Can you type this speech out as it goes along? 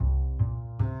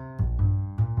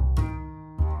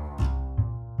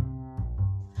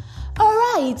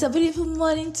It's a beautiful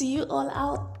morning to you all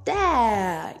out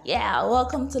there. Yeah,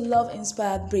 welcome to Love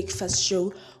Inspired Breakfast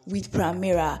Show with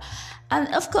Pramira.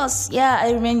 And of course,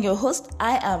 I remain your host.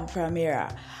 I am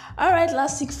Pramira. Alright,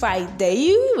 last week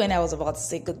Friday, when I was about to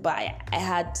say goodbye, I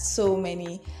had so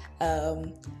many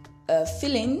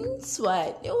feelings why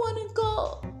I didn't want to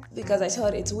go because I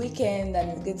thought it's weekend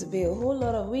and it's going to be a whole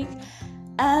lot of week.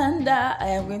 And I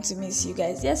am going to miss you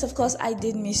guys. Yes, of course, I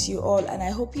did miss you all, and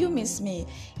I hope you miss me.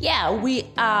 Yeah, we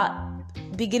are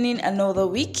beginning another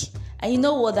week, and you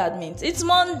know what that means. It's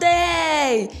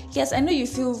Monday! Yes, I know you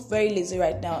feel very lazy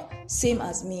right now, same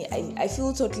as me. I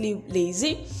feel totally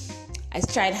lazy. I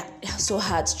tried so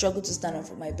hard, struggled to stand up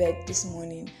from my bed this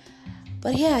morning.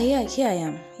 But here I am. Here I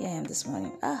am this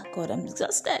morning. God, I'm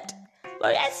exhausted.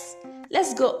 But yes,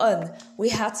 let's go on. We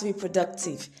have to be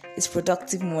productive. It's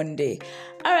Productive Monday.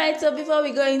 All right, so before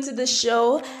we go into the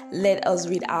show, let us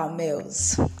read our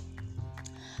mails.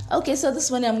 Okay, so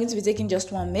this morning I'm going to be taking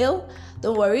just one mail.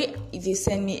 Don't worry, if you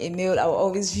send me a mail, I will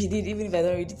always read it, even if I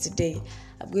don't read it today.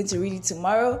 I'm going to read it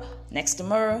tomorrow, next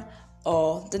tomorrow,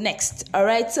 or the next. All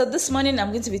right, so this morning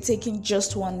I'm going to be taking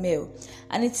just one mail.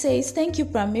 And it says, "Thank you,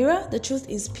 Pramira. The truth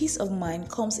is, peace of mind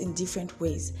comes in different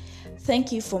ways.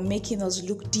 Thank you for making us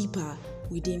look deeper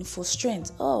within for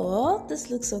strength." Oh, this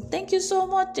looks so. Thank you so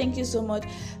much,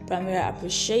 Pramira. I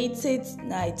appreciate it.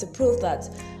 Now it's a proof that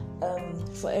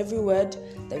for every word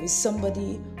there is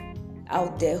somebody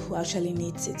out there who actually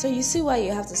needs it. So you see why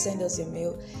you have to send us your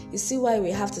mail. You see why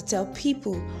we have to tell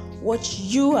people what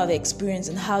you have experienced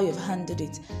and how you've handled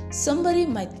it. Somebody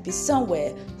might be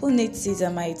somewhere who needs it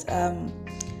and might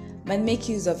make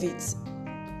use of it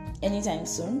anytime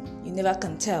soon. You never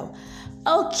can tell.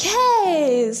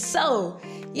 Okay, so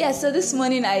this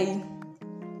morning I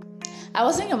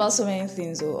was thinking about so many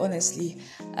things. Honestly,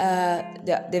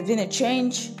 there've been a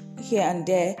change here and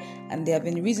there have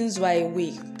been reasons why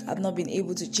we have not been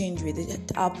able to change with the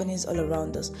happenings all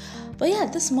around us.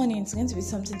 But this morning it's going to be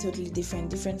something totally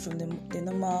different from the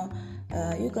normal.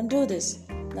 You can do this.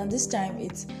 Now this time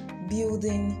it's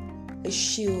building a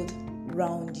shield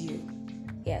round you.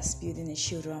 Yes, building a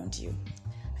shield around you.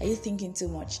 Are you thinking too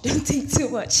much? Don't think too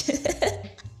much.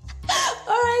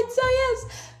 Alright, so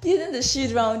building the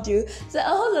shield around you. So a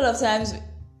whole lot of times,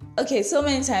 so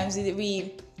many times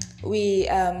we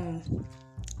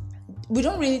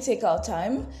don't really take our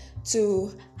time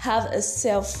to have a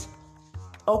self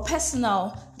or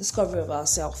personal discovery of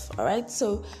ourselves. Alright,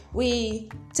 so we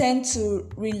tend to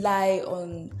rely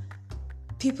on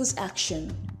people's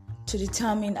action to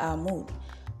determine our mood.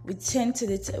 We tend to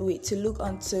look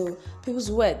onto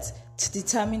people's words to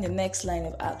determine the next line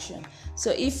of action. So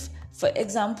if, for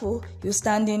example, you're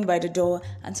standing by the door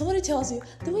and somebody tells you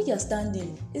the way you're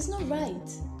standing is not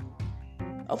right,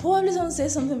 or probably someone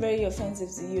says something very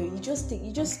offensive to you, you just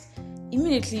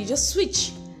immediately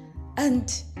switch,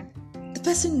 and the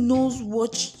person knows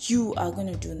what you are going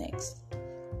to do next.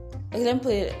 Let me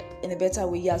put it in a better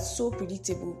way. You are so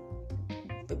predictable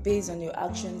based on your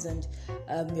actions and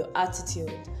your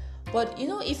attitude. But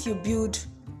if you build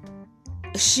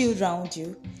a shield around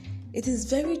you, it is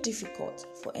very difficult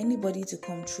for anybody to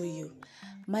come through you.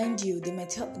 Mind you, they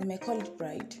might call it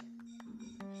pride.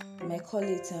 They might call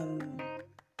it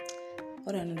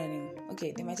what another name?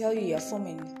 Okay, they might tell you are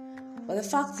forming. But the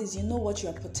fact is, you know what you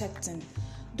are protecting.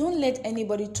 Don't let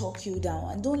anybody talk you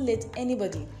down, and don't let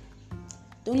anybody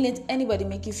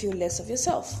make you feel less of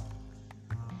yourself.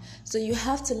 So you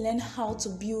have to learn how to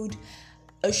build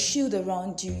a shield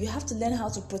around you. You have to learn how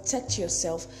to protect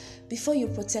yourself before you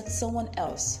protect someone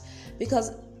else.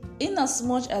 Because in as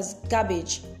much as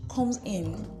garbage comes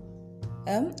in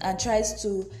and tries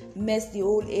to mess the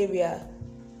whole area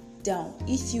down,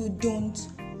 if you don't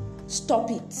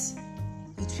stop it,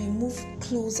 it will move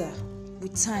closer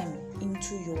with time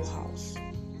into your house.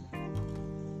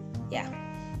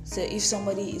 So if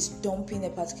somebody is dumping a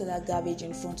particular garbage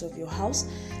in front of your house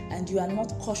and you are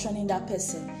not cautioning that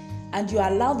person and you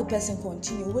allow the person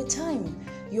continue, with time,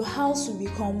 your house will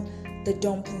become the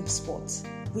dumping spot.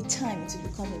 With time, it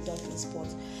will become a dumping spot.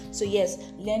 So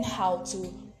learn how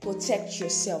to protect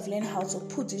yourself. Learn how to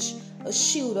put a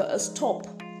shield or a stop.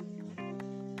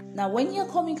 Now, when you're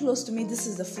coming close to me, this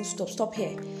is the full stop. Stop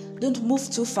here. Don't move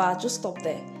too far. Just stop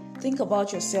there. Think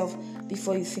about yourself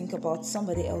before you think about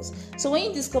somebody else. So when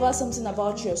you discover something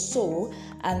about your soul,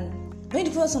 and when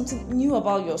you discover something new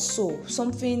about your soul,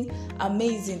 something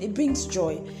amazing, it brings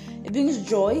joy.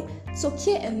 So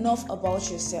care enough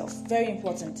about yourself. Very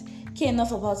important. Care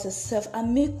enough about yourself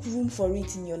and make room for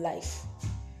it in your life.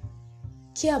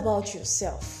 Care about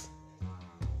yourself.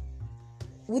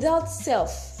 Without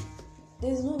self,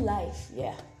 there's no life.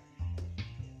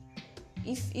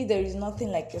 If there is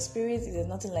nothing like your spirit, if there's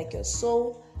nothing like your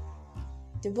soul,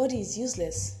 the body is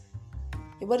useless.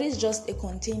 Your body is just a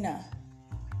container.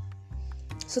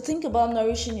 So think about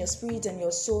nourishing your spirit and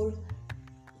your soul.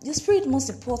 Your spirit, most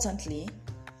importantly,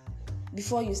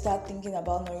 before you start thinking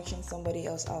about nourishing somebody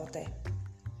else out there.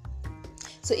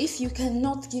 So if you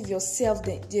cannot give yourself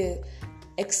the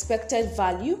expected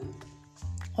value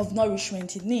of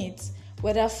nourishment it needs,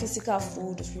 whether physical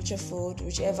food or spiritual food,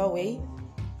 whichever way,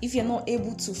 if you're not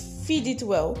able to feed it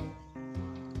well,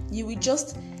 you will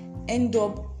just end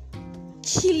up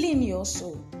killing your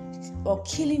soul, or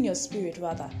killing your spirit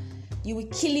rather. You will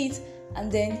kill it,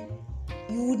 and then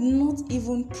you would not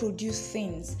even produce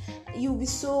things. You'll be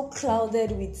so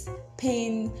clouded with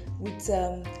pain, with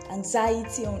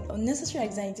anxiety,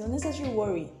 unnecessary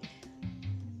worry.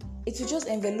 It will just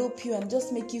envelope you and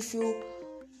just make you feel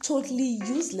totally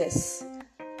useless,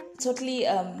 totally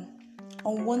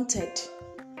unwanted.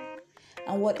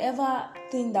 And whatever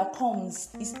thing that comes,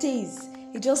 it stays.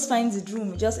 It just finds its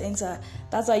room. It just enters.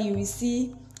 That's why you will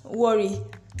see worry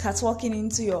catwalking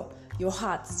into your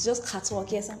heart. It's just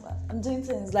catwalk. Yes, I'm doing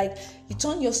things like you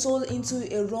turn your soul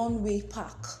into a runway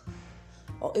park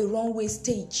or a runway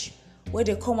stage where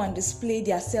they come and display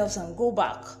themselves and go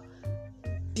back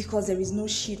because there is no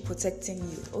shield protecting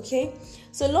you. Okay?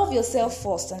 So love yourself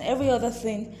first, and every other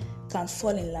thing can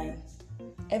fall in line.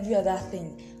 Every other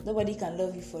thing. Nobody can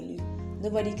love you for you.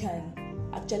 Nobody can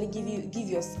actually give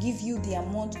you the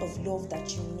amount of love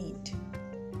that you need.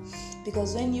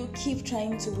 Because when you keep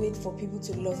trying to wait for people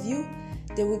to love you,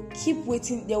 they will keep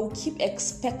waiting, they will keep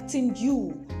expecting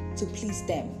you to please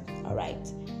them.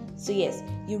 Alright? So yes,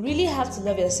 you really have to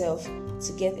love yourself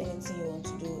to get anything you want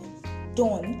to do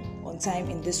done on time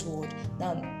in this world.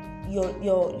 Now,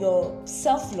 your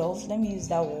self-love, let me use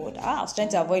that word. I was trying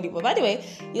to avoid it, but by the way,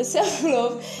 your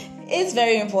self-love is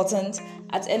very important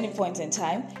at any point in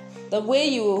time. The way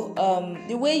you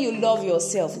love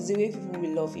yourself is the way people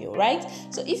will love you, right?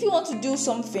 So if you want to do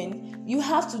something, you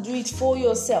have to do it for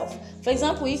yourself. For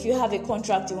example, if you have a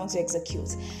contract you want to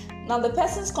execute. Now the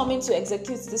persons coming to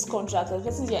execute this contract, the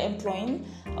persons you're employing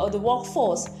or the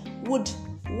workforce would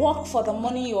work for the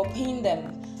money you're paying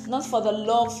them, not for the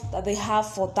love that they have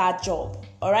for that job.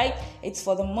 All right? It's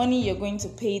for the money you're going to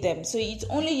pay them. So it's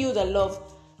only you that love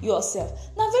yourself.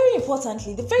 Now, very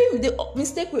importantly, the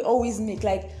mistake we always make,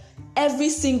 like every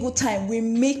single time we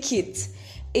make it,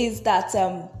 is that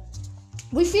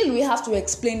we feel we have to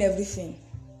explain everything.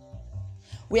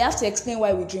 We have to explain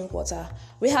why we drink water.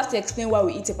 We have to explain why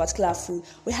we eat a particular food.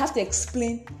 We have to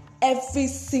explain every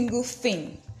single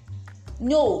thing.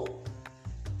 No,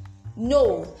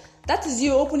 that is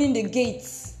you opening the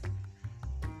gates.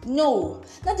 No.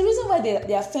 Now, the reason why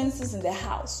there are fences in the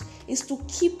house is to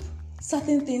keep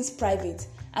certain things private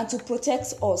and to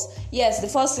protect us. Yes, the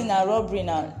first thing are robbery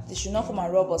now. They should not come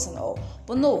and rob us and all.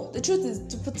 But no, the truth is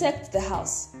to protect the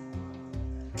house.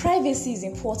 Privacy is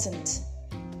important.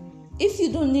 If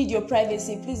you don't need your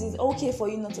privacy, please, it's okay for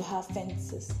you not to have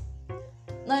fences.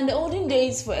 Now, in the olden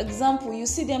days, for example, you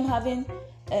see them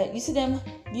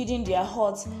building their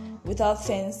huts without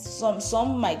fence.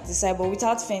 Some might decide, but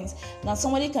without fence. Now,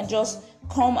 somebody can just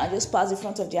come and just pass in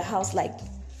front of their house, like,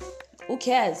 who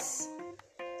cares?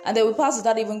 And they will pass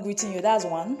without even greeting you. That's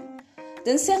one.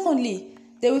 Then secondly,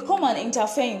 they will come and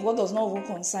interfere in what does not even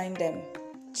concern them.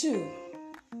 2.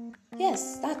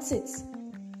 Yes, that's it.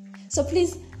 So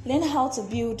please learn how to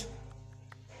build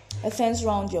a fence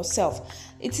around yourself.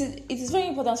 It is very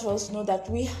important for us to know that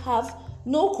we have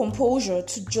no composure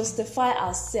to justify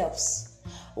ourselves.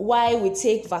 Why we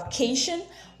take vacation,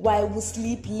 why we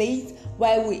sleep late,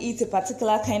 why we eat a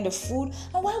particular kind of food,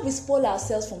 and why we spoil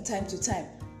ourselves from time to time.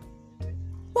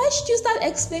 Why should you start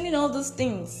explaining all those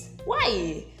things?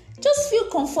 Why? Just feel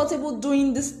comfortable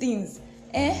doing these things.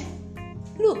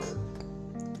 Look,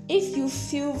 if you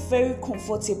feel very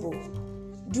comfortable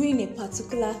doing a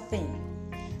particular thing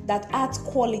that adds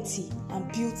quality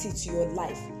and beauty to your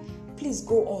life, please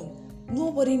go on.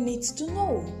 Nobody needs to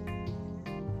know.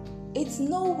 It's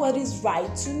nobody's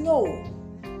right to know.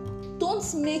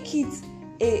 Don't make it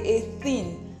a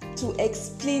thing to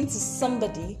explain to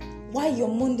somebody why your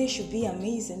Monday should be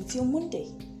amazing till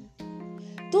Monday.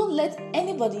 Don't let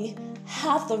anybody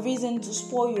have the reason to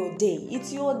spoil your day.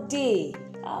 It's your day.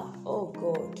 Oh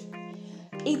God.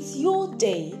 It's your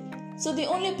day. So the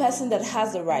only person that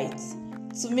has the right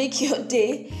to make your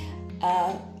day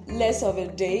less of a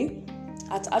day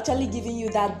at actually giving you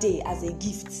that day as a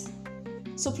gift.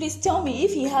 So please tell me,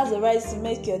 if he has the right to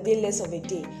make your day less of a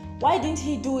day, why didn't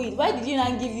he do it? Why did he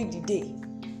not give you the day?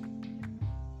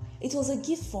 It was a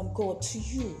gift from God to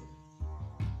you.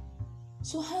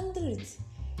 So handle it.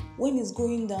 When it's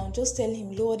going down, just tell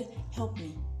him, Lord, help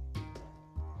me.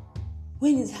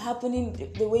 When it's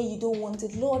happening the way you don't want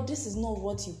it, Lord, this is not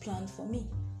what you planned for me.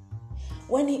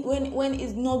 When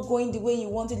it's not going the way you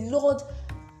want it, Lord,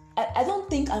 I don't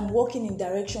think I'm walking in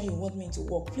direction you want me to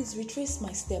walk. Please retrace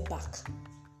my step back.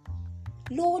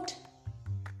 Lord,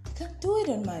 I can't do it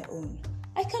on my own.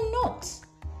 I cannot.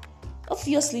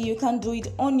 Obviously, you can't do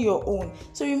it on your own.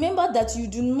 So remember that you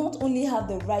do not only have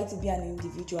the right to be an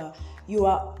individual, you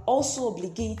are also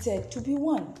obligated to be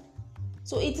one.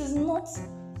 So it is not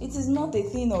a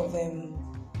thing of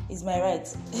is my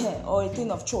right or a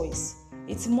thing of choice.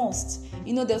 It's must.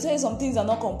 They'll say some things are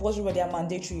not compulsory, but they are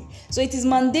mandatory. So it is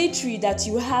mandatory that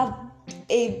you have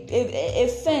a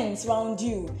fence around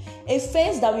you, a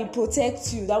fence that will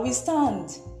protect you, that will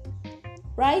stand,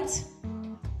 right?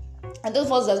 And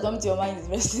those words that's coming to your mind is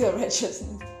mercy or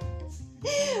righteousness.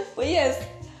 But yes,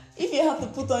 if you have to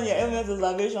put on your helmet of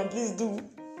salvation, please do.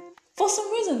 For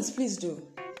some reasons, please do.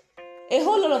 A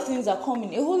whole lot of things are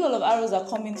coming. A whole lot of arrows are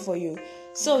coming for you.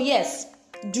 So yes,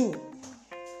 do.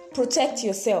 Protect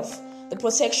yourself. The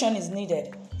protection is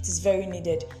needed. It is very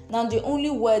needed. Now, the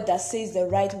only word that says the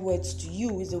right words to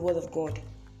you is the word of God.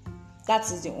 That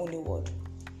is the only word.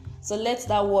 So let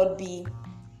that word be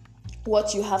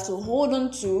what you have to hold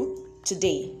on to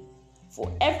today.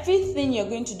 For everything you're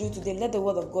going to do today, let the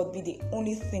word of God be the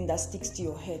only thing that sticks to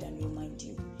your head and remind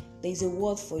you. There is a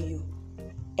word for you.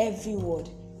 Every word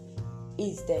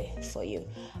is there for you.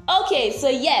 Okay, so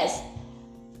yes,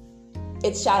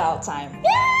 it's shout out time.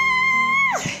 Yeah!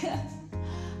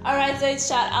 Alright, so it's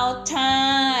shout out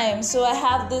time. So I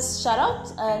have this shout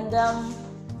out, and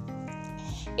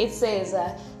it says,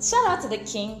 shout out to the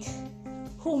king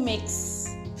who makes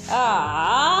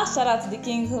shout out to the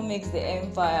king who makes the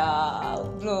empire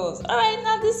blows. Alright,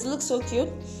 now this looks so cute.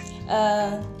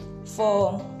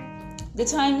 For the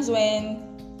times when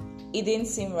it didn't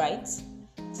seem right,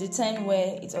 the time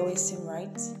where it always seemed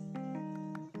right,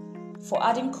 for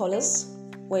adding colors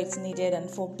where it's needed, and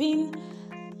for being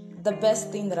the best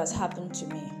thing that has happened to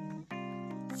me,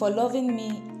 for loving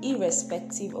me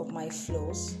irrespective of my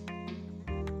flaws,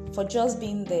 for just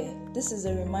being there. This is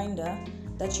a reminder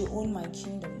that you own my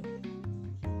kingdom.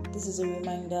 This is a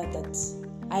reminder that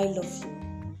I love you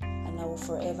and I will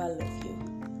forever love you.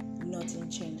 Nothing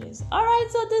changes. Alright,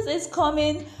 so this is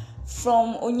coming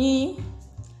from Onyi.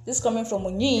 This is coming from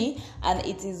Onyi, and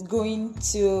it is going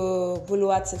to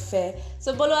Boluwatife.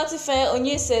 So Boluwatife,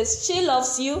 Onyi says she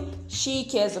loves you, she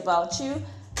cares about you,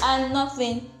 and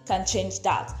nothing can change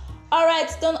that.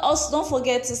 Alright, don't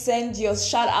forget to send your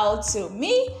shout out to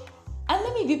me, and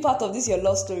let me be part of this your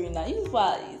love story now.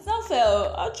 It's not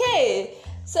fair. Okay.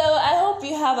 So I hope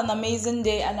you have an amazing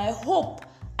day, and I hope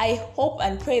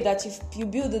and pray that you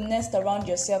build a nest around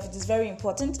yourself. It is very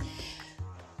important.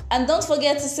 And don't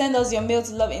forget to send us your mail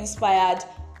to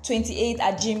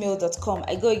loveinspired28@gmail.com.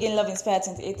 I go again,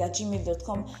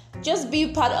 loveinspired28@gmail.com. Just be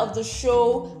part of the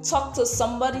show. Talk to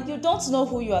somebody. You don't know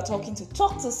who you are talking to.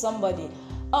 Talk to somebody.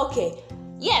 Okay.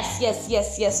 Yes. We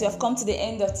have come to the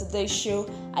end of today's show.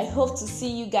 I hope to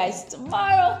see you guys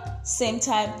tomorrow, same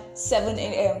time, 7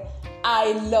 a.m.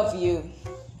 I love you.